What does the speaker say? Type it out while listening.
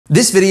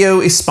This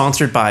video is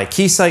sponsored by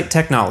Keysight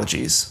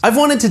Technologies. I've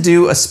wanted to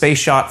do a space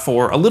shot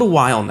for a little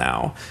while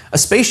now. A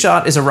space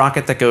shot is a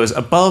rocket that goes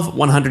above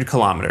 100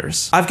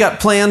 kilometers. I've got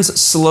plans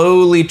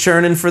slowly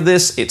churning for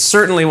this. It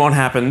certainly won't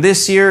happen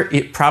this year,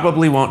 it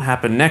probably won't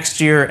happen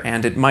next year,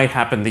 and it might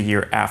happen the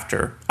year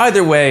after.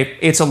 Either way,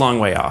 it's a long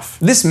way off.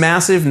 This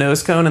massive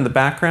nose cone in the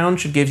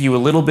background should give you a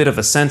little bit of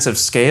a sense of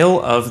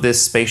scale of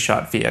this space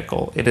shot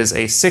vehicle. It is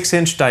a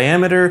 6-inch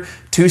diameter,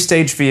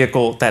 2-stage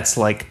vehicle that's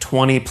like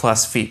 20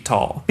 plus feet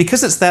tall.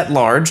 Because it's that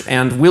large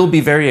and will be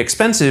very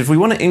expensive, we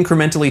want to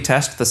incrementally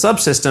test the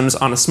subsystems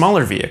on a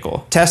smaller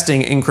vehicle.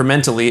 Testing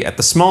incrementally at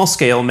the small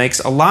scale makes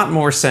a lot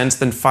more sense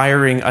than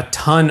firing a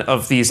ton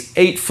of these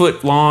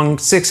 8-foot long,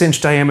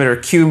 6-inch diameter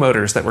Q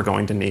motors that we're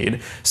going to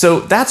need. So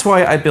that's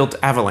why I built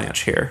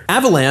Avalanche here.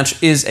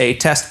 Avalanche is a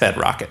testbed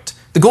rocket.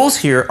 The goals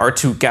here are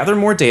to gather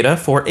more data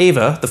for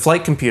Ava, the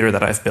flight computer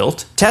that I've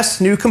built,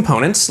 test new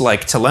components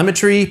like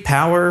telemetry,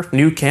 power,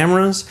 new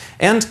cameras,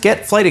 and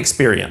get flight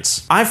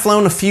experience. I've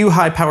flown a few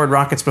high-powered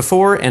rockets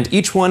before, and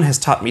each one has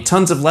taught me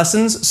tons of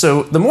lessons,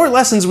 so the more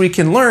lessons we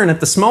can learn at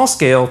the small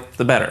scale,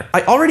 the better.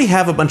 I already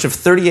have a bunch of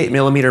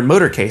 38mm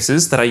motor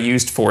cases that I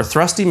used for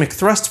Thrusty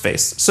McThrust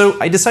face, so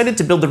I decided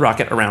to build the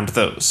rocket around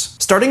those.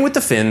 Starting with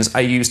the fins, I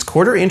used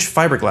 1/4-inch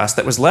fiberglass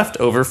that was left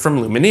over from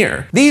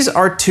Lumineer. These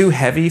are too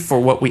heavy for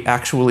what we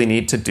actually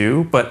need to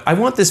do, but I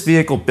want this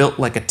vehicle built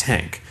like a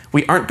tank.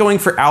 We aren't going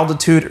for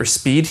altitude or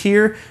speed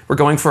here, we're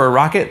going for a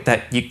rocket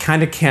that you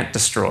kinda can't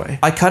destroy.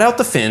 I cut out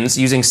the fins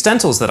using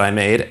stencils that I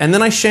made, and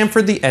then I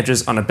chamfered the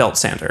edges on a belt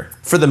sander.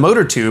 For the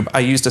motor tube,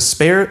 I used a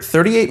spare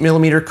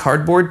 38mm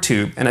cardboard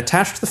tube and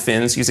attached the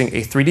fins using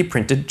a 3D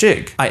printed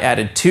jig. I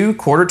added 2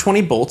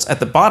 1/4-20 bolts at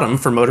the bottom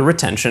for motor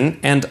retention,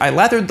 and I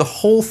lathered the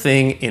whole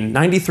thing in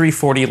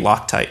 9340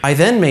 Loctite. I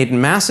then made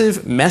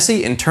massive,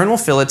 messy internal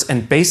fillets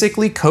and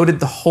basically coated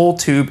the whole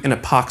tube in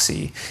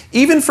epoxy.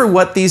 Even for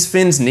what these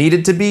fins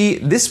needed to be,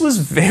 this was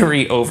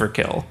very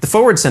overkill. The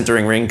forward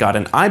centering ring got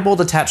an eye bolt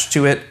attached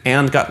to it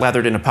and got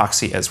lathered in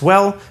epoxy as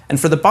well, and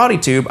for the body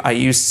tube I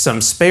used some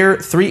spare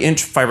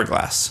 3-inch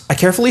fiberglass. I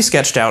carefully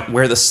sketched out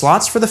where the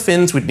slots for the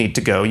fins would need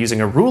to go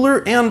using a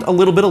ruler and a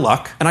little bit of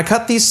luck, and I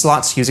cut these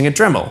slots using a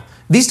Dremel.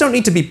 These don't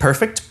need to be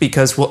perfect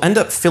because we'll end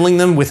up filling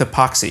them with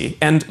epoxy,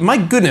 and my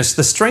goodness,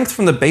 the strength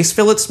from the base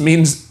fillets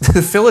means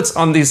the fillets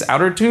on these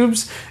outer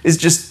tubes is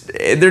just,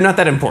 they're not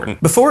that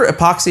important. Before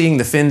epoxying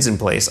the fins in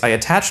place, I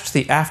attached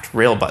the aft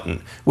rail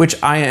button, which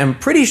I am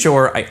pretty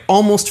sure I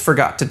almost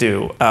forgot to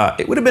do.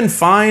 It would have been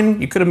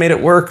fine, you could have made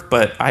it work,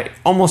 but I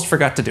almost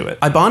forgot to do it.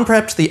 I bond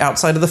prepped the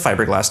outside of the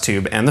fiberglass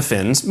tube and the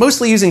fins,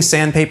 mostly using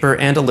sandpaper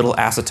and a little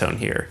acetone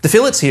here. The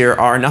fillets here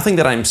are nothing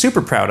that I'm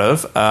super proud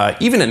of.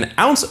 Even an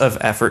ounce of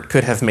effort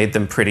could have made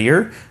them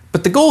prettier,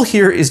 but the goal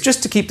here is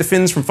just to keep the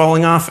fins from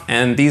falling off,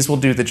 and these will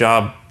do the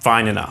job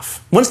fine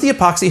enough. Once the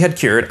epoxy had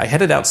cured, I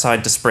headed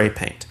outside to spray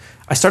paint.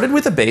 I started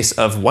with a base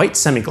of white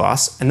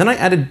semi-gloss, and then I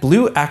added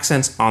blue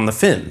accents on the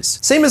fins.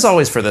 Same as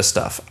always for this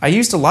stuff. I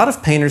used a lot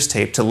of painter's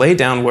tape to lay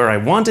down where I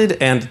wanted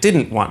and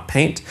didn't want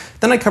paint,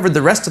 then I covered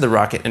the rest of the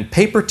rocket in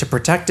paper to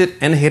protect it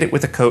and hit it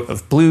with a coat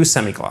of blue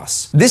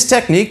semi-gloss. This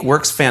technique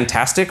works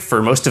fantastic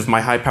for most of my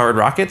high-powered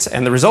rockets,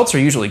 and the results are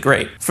usually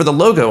great. For the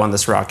logo on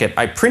this rocket,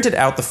 I printed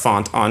out the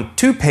font on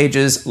 2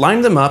 pages,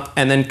 lined them up,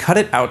 and then cut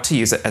it out to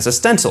use it as a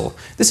stencil.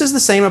 This is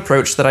the same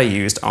approach that I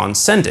used on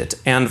Send It,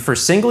 and for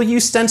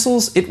single-use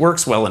stencils, it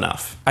works well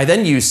enough. I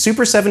then used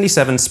Super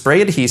 77 spray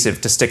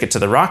adhesive to stick it to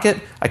the rocket,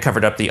 I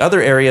covered up the other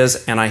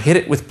areas, and I hit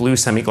it with blue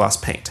semi-gloss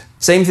paint.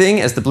 Same thing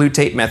as the blue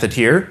tape method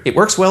here. It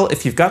works well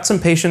if you've got some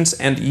patience,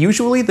 and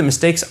usually the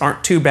mistakes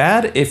aren't too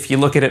bad if you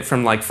look at it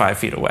from like 5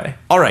 feet away.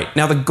 Alright,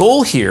 now the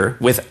goal here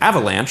with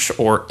Avalanche,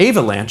 or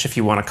Avalanche if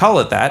you want to call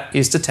it that,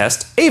 is to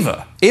test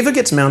Ava. Ava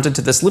gets mounted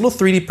to this little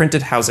 3D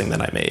printed housing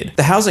that I made.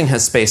 The housing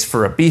has space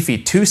for a beefy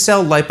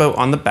 2-cell LiPo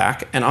on the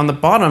back, and on the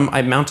bottom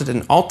I mounted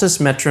an Altus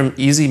Metrum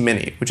Easy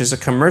Mini, which is a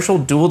commercial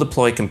dual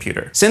deploy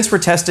computer. Since we're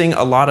testing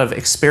a lot of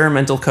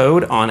experimental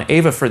code on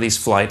Ava for these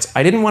flights,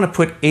 I didn't want to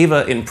put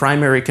Ava in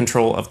primary control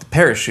of the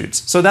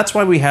parachutes, so that's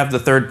why we have the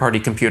third-party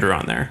computer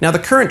on there. Now the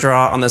current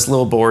draw on this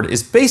little board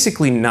is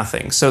basically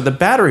nothing, so the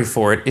battery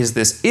for it is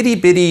this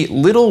itty-bitty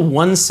little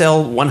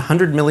 1-cell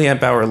 100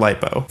 milliamp hour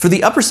LiPo. For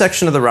the upper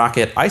section of the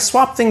rocket, I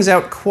swapped things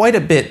out quite a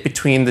bit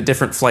between the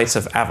different flights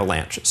of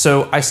Avalanche.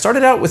 So I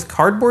started out with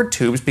cardboard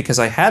tubes because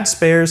I had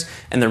spares,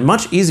 and they're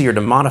much easier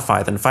to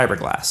modify than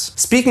fiberglass.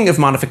 Speaking of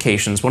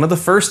modifications, one of the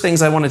first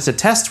things I wanted to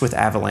test with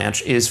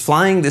Avalanche is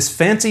flying this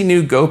fancy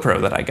new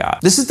GoPro that I got.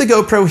 This is the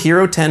GoPro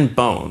Hero 10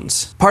 Bone.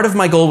 Part of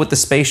my goal with the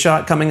space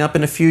shot coming up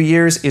in a few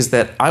years is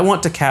that I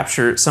want to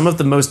capture some of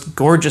the most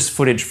gorgeous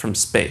footage from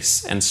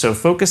space, and so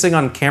focusing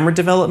on camera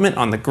development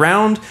on the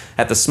ground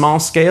at the small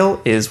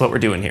scale is what we're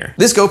doing here.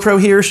 This GoPro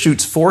here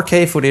shoots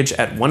 4K footage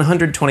at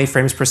 120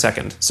 frames per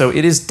second, so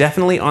it is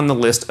definitely on the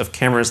list of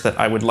cameras that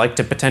I would like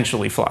to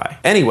potentially fly.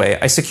 Anyway,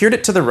 I secured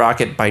it to the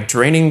rocket by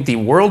draining the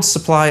world's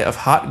supply of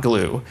hot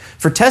glue.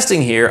 For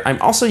testing here,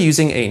 I'm also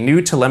using a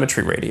new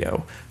telemetry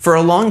radio. For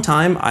a long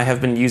time, I have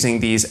been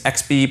using these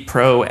XB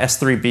Pro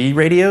S3B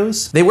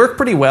radios. They work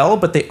pretty well,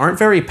 but they aren't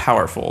very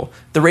powerful.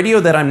 The radio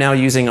that I'm now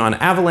using on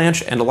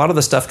Avalanche and a lot of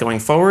the stuff going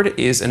forward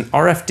is an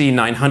RFD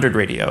 900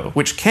 radio,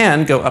 which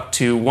can go up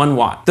to 1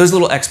 watt. Those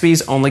little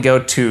XBs only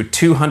go to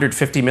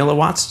 250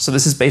 milliwatts, so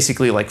this is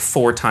basically like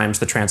 4 times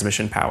the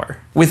transmission power.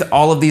 With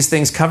all of these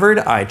things covered,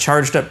 I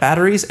charged up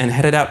batteries and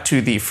headed out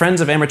to the Friends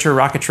of Amateur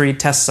Rocketry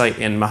test site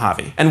in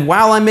Mojave. And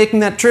while I'm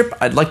making that trip,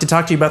 I'd like to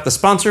talk to you about the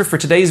sponsor for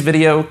today's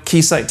video,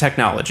 Keysight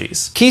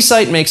Technologies.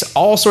 Keysight makes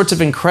all sorts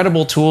of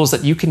incredible tools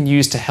that you can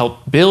use to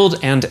help build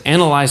and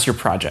analyze your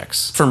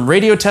projects. From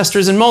radio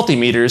testers and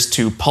multimeters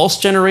to pulse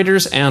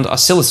generators and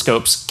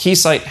oscilloscopes,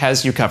 Keysight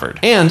has you covered.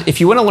 And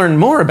if you want to learn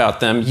more about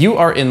them, you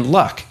are in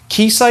luck.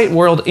 Keysight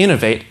World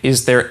Innovate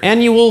is their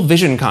annual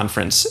vision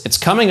conference. It's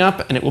coming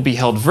up and it will be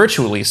held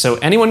virtually, so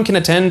anyone can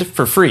attend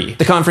for free.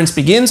 The conference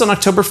begins on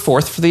October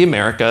 4th for the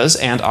Americas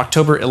and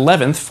October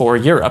 11th for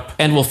Europe,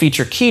 and will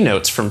feature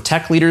keynotes from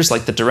tech leaders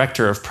like the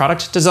Director of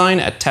Product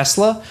Design at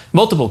Tesla,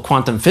 multiple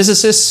quantum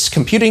physicists,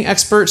 computing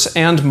experts,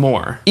 and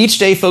more. Each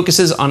day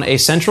focuses on a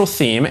central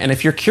theme, and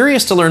if you're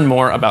curious to learn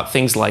more about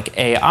things like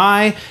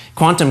AI,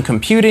 quantum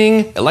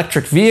computing,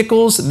 electric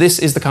vehicles, this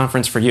is the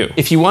conference for you.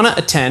 If you want to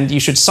attend, you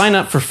should sign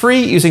up for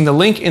free using the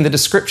link in the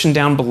description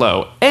down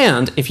below.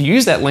 And if you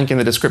use that link in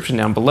the description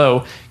down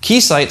below,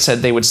 Keysight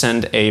said they would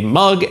send a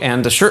mug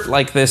and a shirt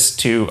like this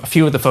to a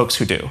few of the folks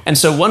who do. And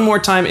so one more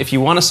time, if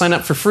you want to sign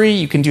up for free,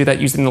 you can do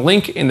that using the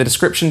link in the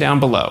description down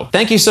below.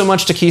 Thank you so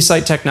much to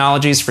Keysight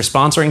Technologies for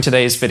sponsoring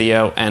today's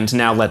video, and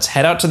now let's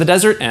head out to the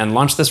desert and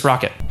launch this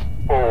rocket.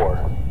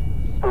 4,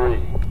 3,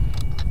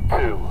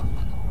 2,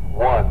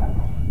 1.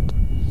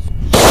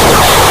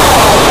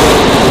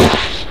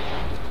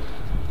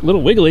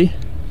 Little wiggly.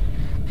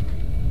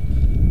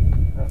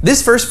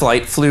 This first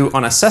flight flew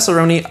on a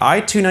Cesaroni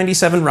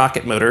I-297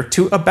 rocket motor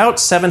to about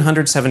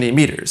 770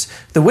 meters.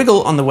 The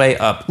wiggle on the way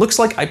up looks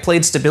like I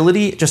played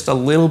stability just a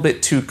little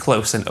bit too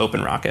close in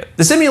open rocket.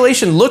 The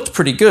simulation looked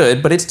pretty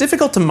good, but it's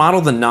difficult to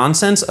model the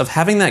nonsense of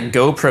having that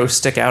GoPro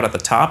stick out at the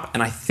top,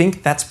 and I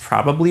think that's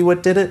probably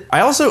what did it.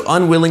 I also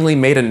unwillingly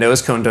made a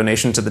nose cone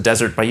donation to the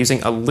desert by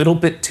using a little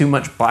bit too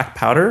much black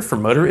powder for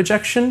motor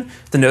ejection.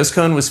 The nose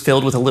cone was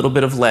filled with a little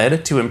bit of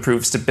lead to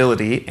improve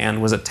stability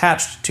and was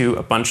attached to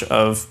a bunch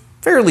of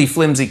fairly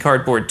flimsy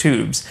cardboard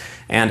tubes,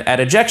 and at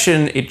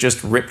ejection it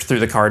just ripped through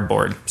the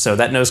cardboard. So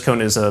that nose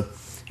cone is a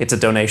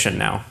donation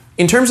now.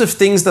 In terms of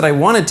things that I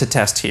wanted to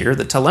test here,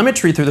 the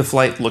telemetry through the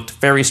flight looked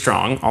very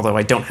strong, although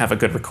I don't have a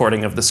good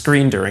recording of the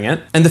screen during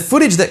it. And the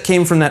footage that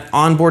came from that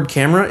onboard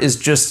camera is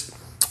just,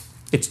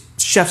 it's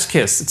chef's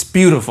kiss, it's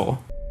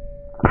beautiful.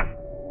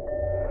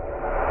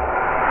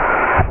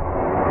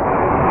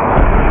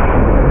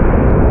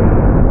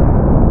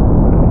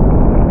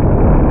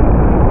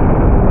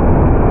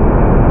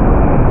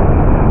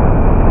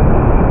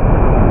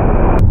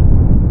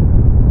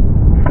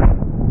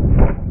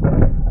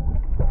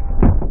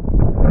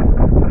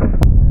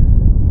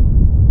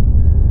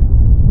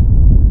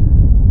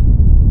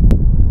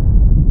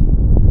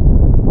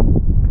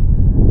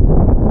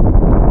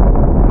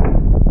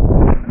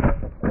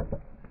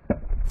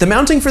 The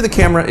mounting for the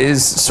camera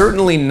is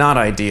certainly not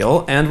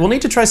ideal, and we'll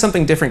need to try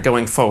something different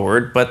going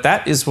forward, but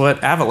that is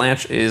what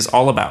Avalanche is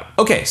all about.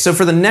 Okay, so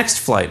for the next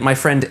flight, my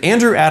friend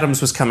Andrew Adams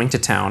was coming to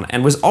town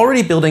and was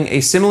already building a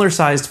similar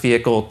sized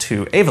vehicle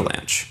to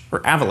Avalanche,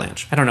 or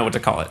Avalanche, I don't know what to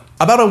call it.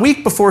 About a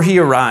week before he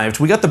arrived,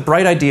 we got the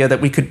bright idea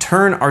that we could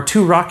turn our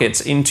 2 rockets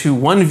into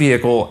one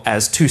vehicle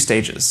as 2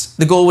 stages.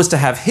 The goal was to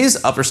have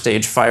his upper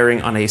stage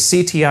firing on a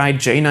CTI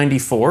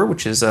J94,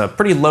 which is a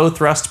pretty low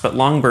thrust but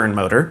long burn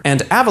motor,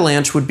 and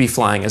Avalanche would be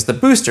flying as the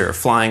booster,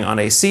 flying on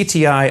a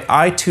CTI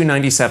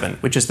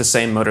I-297, which is the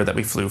same motor that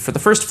we flew for the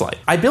first flight.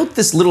 I built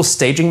this little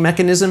staging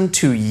mechanism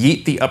to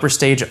yeet the upper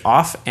stage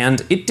off,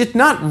 and it did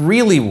not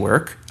really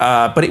work,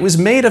 but it was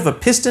made of a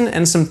piston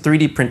and some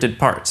 3D printed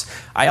parts.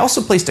 I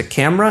also placed a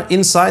camera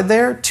inside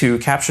there to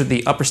capture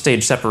the upper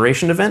stage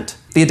separation event.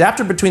 The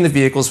adapter between the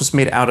vehicles was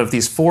made out of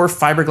these 4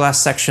 fiberglass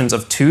sections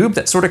of tube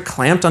that sort of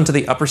clamped onto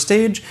the upper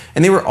stage,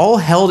 and they were all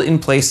held in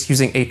place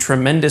using a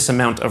tremendous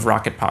amount of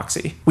rocket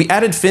epoxy. We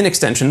added fin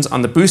extensions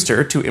on the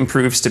booster to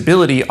improve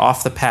stability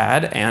off the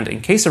pad, and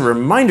in case a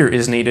reminder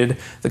is needed,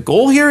 the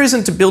goal here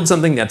isn't to build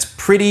something that's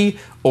pretty,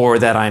 or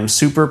that I'm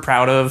super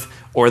proud of,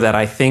 or that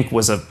I think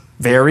was a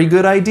very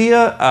good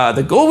idea.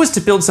 The goal was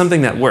to build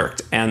something that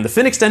worked, and the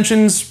fin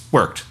extensions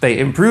worked. They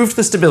improved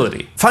the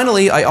stability.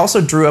 Finally, I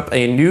also drew up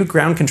a new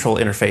ground control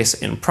interface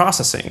in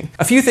processing.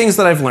 A few things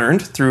that I've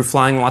learned through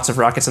flying lots of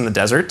rockets in the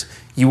desert.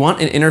 You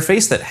want an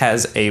interface that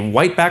has a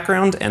white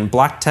background and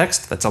black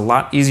text that's a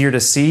lot easier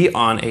to see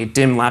on a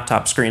dim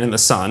laptop screen in the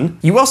sun.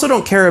 You also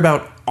don't care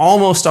about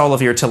almost all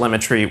of your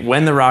telemetry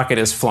when the rocket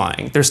is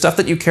flying. There's stuff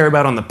that you care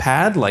about on the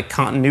pad, like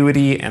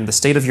continuity and the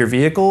state of your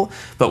vehicle,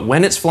 but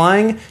when it's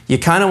flying, you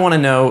kind of want to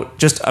know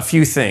just a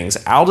few things: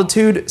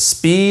 altitude,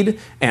 speed,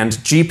 and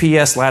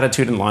GPS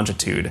latitude and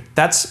longitude.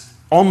 That's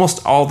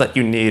almost all that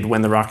you need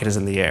when the rocket is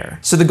in the air.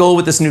 So the goal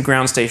with this new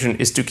ground station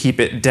is to keep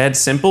it dead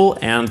simple,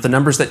 and the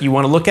numbers that you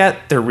want to look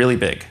at, they're really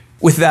big.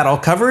 With that all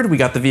covered, we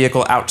got the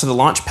vehicle out to the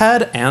launch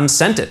pad and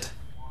sent it.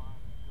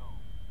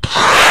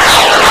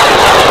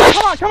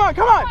 Come on, come on,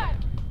 come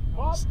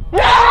on! Let's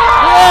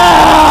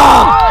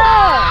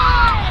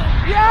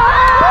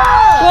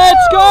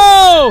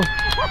go!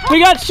 We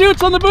got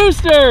chutes on the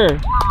booster!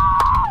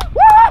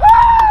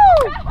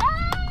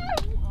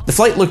 The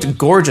flight looked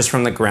gorgeous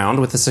from the ground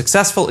with a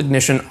successful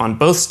ignition on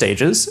both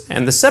stages,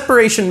 and the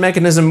separation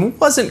mechanism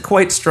wasn't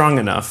quite strong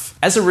enough.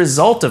 As a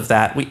result of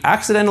that, we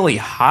accidentally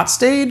hot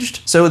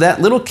staged, so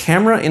that little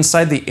camera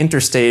inside the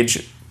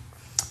interstage,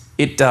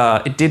 it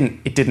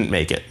didn't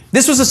make it.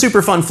 This was a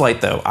super fun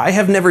flight though. I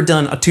have never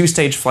done a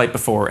two-stage flight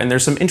before, and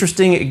there's some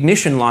interesting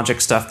ignition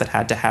logic stuff that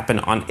had to happen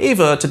on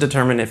Ava to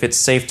determine if it's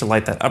safe to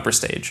light that upper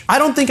stage. I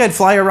don't think I'd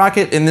fly a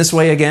rocket in this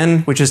way again,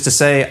 which is to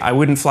say I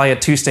wouldn't fly a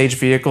two-stage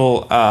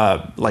vehicle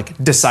like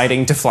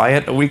deciding to fly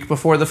it a week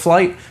before the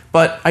flight,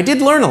 but I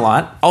did learn a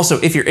lot. Also,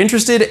 if you're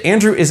interested,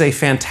 Andrew is a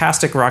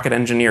fantastic rocket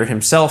engineer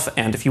himself,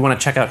 and if you want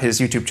to check out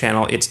his YouTube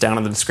channel, it's down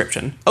in the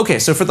description. Okay,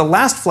 so for the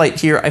last flight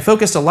here, I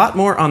focused a lot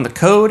more on the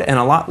code and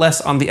a lot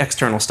less on the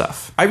external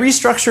stuff. I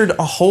restructured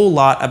a whole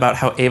lot about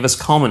how Ava's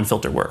Kalman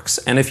filter works,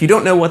 and if you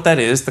don't know what that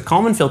is, the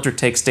Kalman filter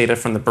takes data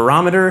from the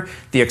barometer,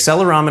 the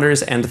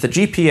accelerometers, and the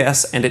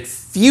GPS, and it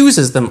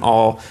fuses them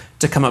all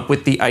to come up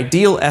with the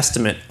ideal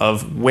estimate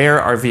of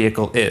where our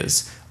vehicle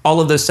is.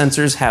 All of those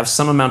sensors have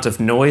some amount of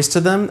noise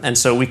to them, and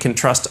so we can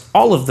trust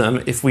all of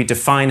them if we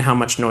define how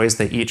much noise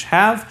they each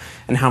have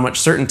and how much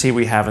certainty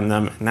we have in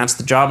them, and that's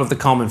the job of the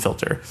Kalman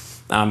filter.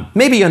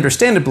 Maybe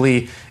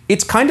understandably,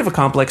 it's kind of a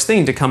complex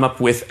thing to come up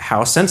with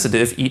how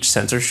sensitive each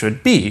sensor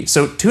should be,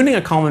 so tuning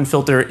a Kalman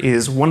filter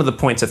is one of the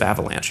points of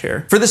Avalanche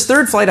here. For this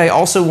third flight, I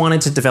also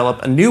wanted to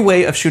develop a new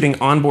way of shooting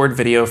onboard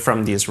video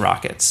from these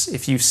rockets.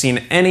 If you've seen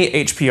any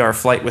HPR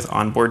flight with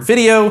onboard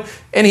video,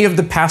 any of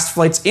the past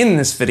flights in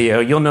this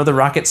video, you'll know the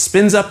rocket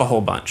spins up a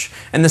whole bunch.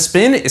 And the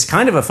spin is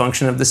kind of a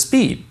function of the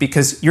speed,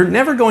 because you're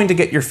never going to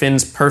get your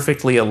fins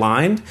perfectly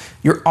aligned.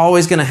 You're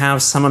always going to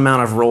have some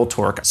amount of roll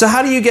torque. So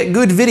how do you get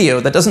good video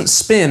that doesn't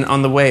spin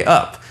on the way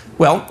up?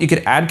 Well, you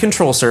could add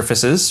control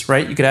surfaces,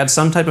 right? You could add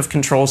some type of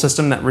control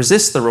system that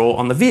resists the roll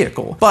on the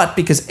vehicle. But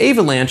because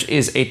Avalanche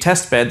is a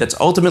test bed that's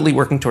ultimately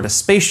working toward a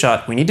space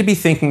shot, we need to be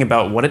thinking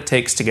about what it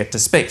takes to get to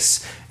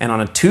space. And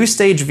on a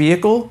two-stage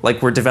vehicle,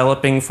 like we're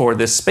developing for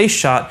this space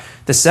shot,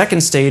 the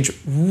second stage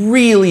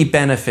really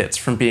benefits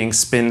from being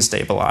spin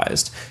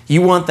stabilized.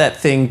 You want that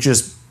thing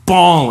just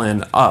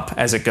balling up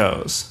as it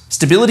goes.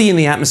 Stability in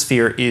the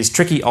atmosphere is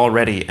tricky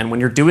already, and when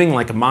you're doing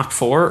like a Mach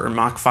 4 or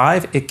Mach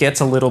 5, it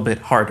gets a little bit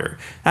harder.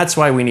 That's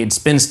why we need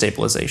spin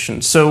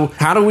stabilization. So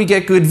how do we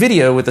get good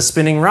video with a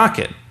spinning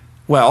rocket?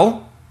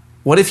 Well,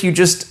 what if you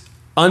just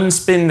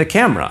unspin the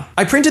camera?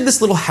 I printed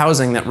this little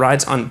housing that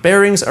rides on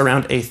bearings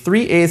around a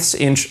 3/8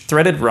 inch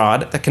threaded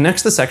rod that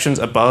connects the sections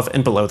above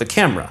and below the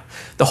camera.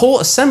 The whole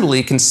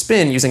assembly can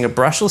spin using a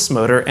brushless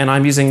motor, and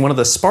I'm using one of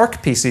the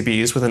Spark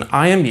PCBs with an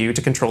IMU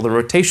to control the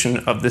rotation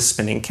of this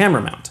spinning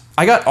camera mount.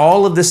 I got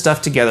all of this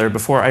stuff together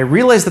before I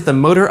realized that the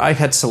motor I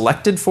had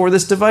selected for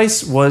this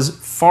device was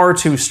far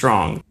too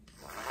strong.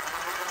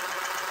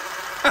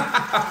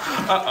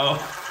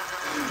 Uh-oh.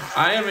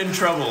 I am in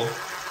trouble.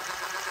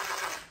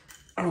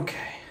 Okay.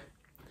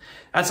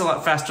 That's a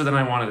lot faster than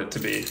I wanted it to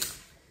be.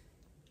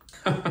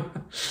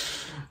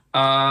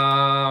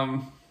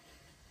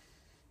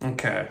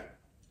 Okay.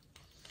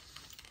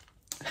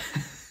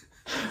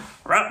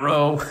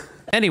 Ruh-roh.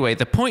 Anyway,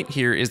 the point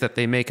here is that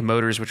they make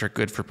motors which are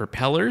good for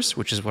propellers,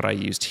 which is what I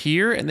used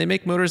here, and they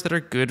make motors that are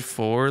good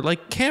for,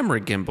 like, camera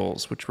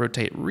gimbals, which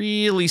rotate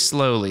really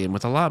slowly and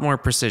with a lot more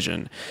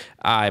precision.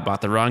 I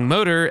bought the wrong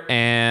motor,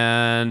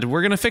 and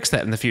we're gonna fix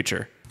that in the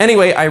future.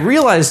 Anyway, I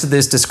realized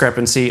this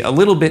discrepancy a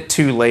little bit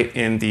too late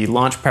in the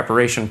launch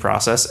preparation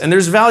process, and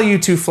there's value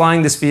to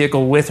flying this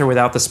vehicle with or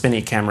without the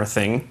spinny camera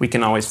thing. We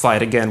can always fly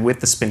it again with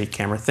the spinny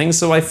camera thing,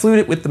 so I flew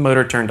it with the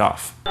motor turned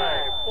off.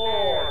 5,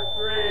 4,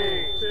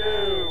 3,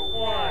 2,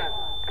 1.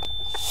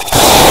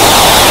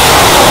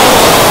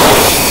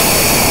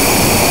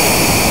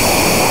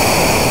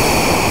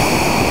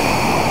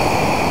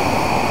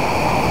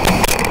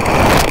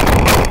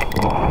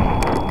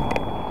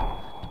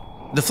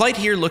 The flight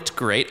here looked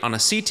great on a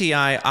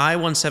CTI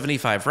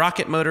I-175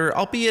 rocket motor,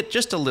 albeit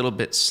just a little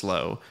bit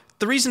slow.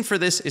 The reason for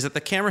this is that the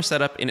camera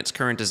setup in its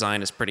current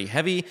design is pretty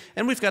heavy,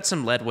 and we've got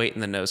some lead weight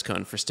in the nose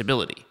cone for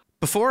stability.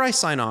 Before I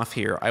sign off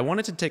here, I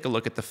wanted to take a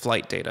look at the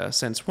flight data,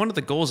 since one of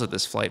the goals of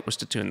this flight was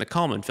to tune the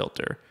Kalman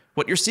filter.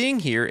 What you're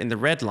seeing here in the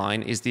red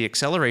line is the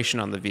acceleration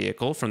on the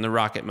vehicle from the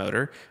rocket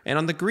motor, and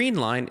on the green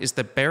line is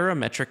the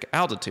barometric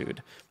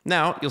altitude.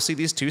 Now, you'll see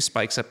these two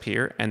spikes up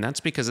here, and that's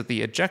because of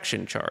the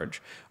ejection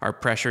charge. Our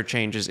pressure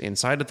changes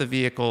inside of the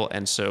vehicle,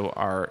 and so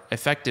our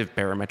effective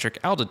barometric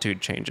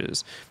altitude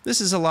changes. This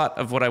is a lot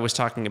of what I was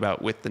talking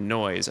about with the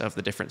noise of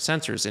the different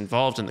sensors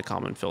involved in the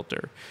Kalman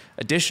filter.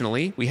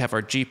 Additionally, we have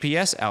our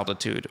GPS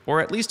altitude,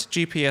 or at least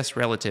GPS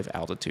relative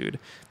altitude.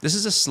 This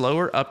is a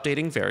slower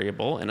updating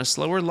variable and a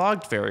slower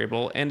logged variable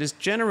variable and is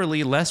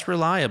generally less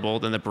reliable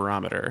than the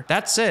barometer.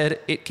 That said,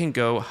 it can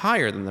go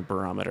higher than the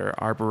barometer.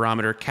 Our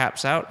barometer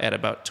caps out at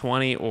about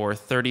 20 or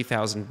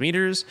 30,000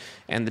 meters,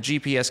 and the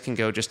GPS can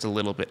go just a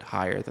little bit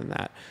higher than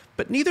that.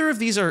 But neither of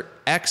these are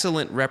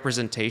excellent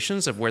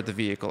representations of where the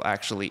vehicle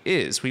actually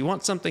is. We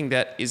want something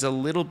that is a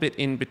little bit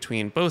in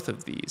between both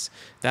of these.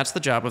 That's the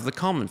job of the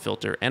Kalman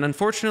filter. And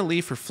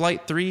unfortunately for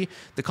Flight 3,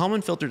 the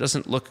Kalman filter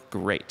doesn't look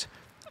great.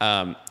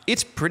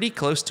 It's pretty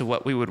close to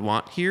what we would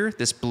want here.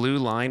 This blue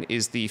line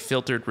is the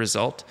filtered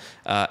result.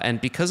 And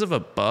because of a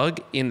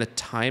bug in the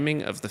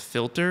timing of the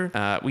filter,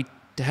 we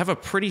have a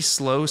pretty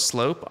slow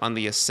slope on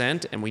the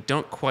ascent, and we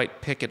don't quite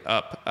pick it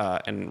up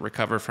and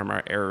recover from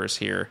our errors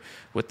here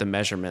with the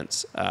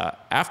measurements.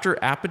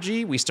 After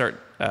apogee, we start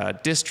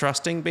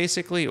distrusting,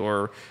 basically,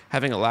 or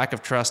having a lack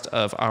of trust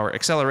of our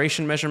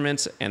acceleration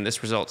measurements, and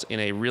this results in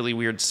a really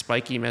weird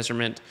spiky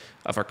measurement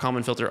of our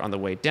Kalman filter on the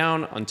way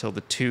down until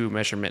the two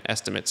measurement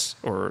estimates,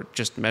 or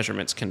just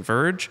measurements,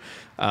 converge.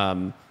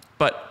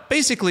 But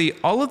basically,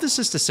 all of this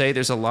is to say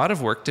there's a lot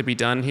of work to be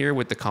done here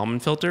with the Kalman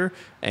filter,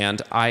 and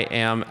I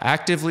am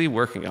actively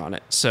working on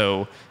it.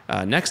 So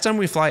next time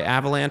we fly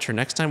Avalanche, or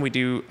next time we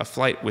do a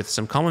flight with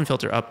some Kalman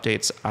filter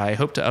updates, I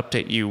hope to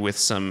update you with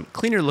some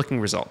cleaner looking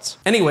results.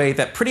 Anyway,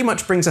 that pretty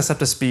much brings us up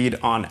to speed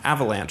on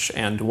Avalanche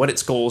and what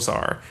its goals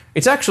are.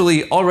 It's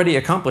actually already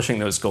accomplishing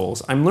those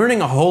goals. I'm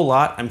learning a whole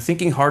lot, I'm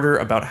thinking harder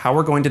about how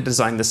we're going to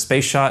design this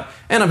space shot,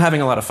 and I'm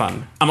having a lot of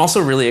fun. I'm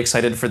also really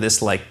excited for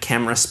this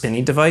camera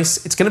spinny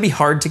device. It's gonna be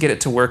hard to get it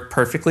to work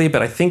perfectly,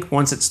 but I think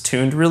once it's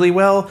tuned really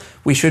well,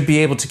 we should be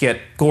able to get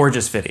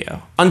gorgeous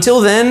video. Until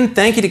then,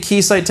 thank you to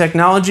Keysight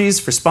Technologies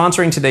for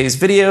sponsoring today's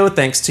video.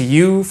 Thanks to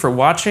you for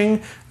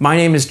watching. My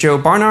name is Joe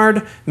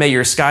Barnard. May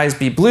your skies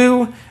be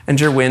blue and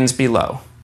your winds be low.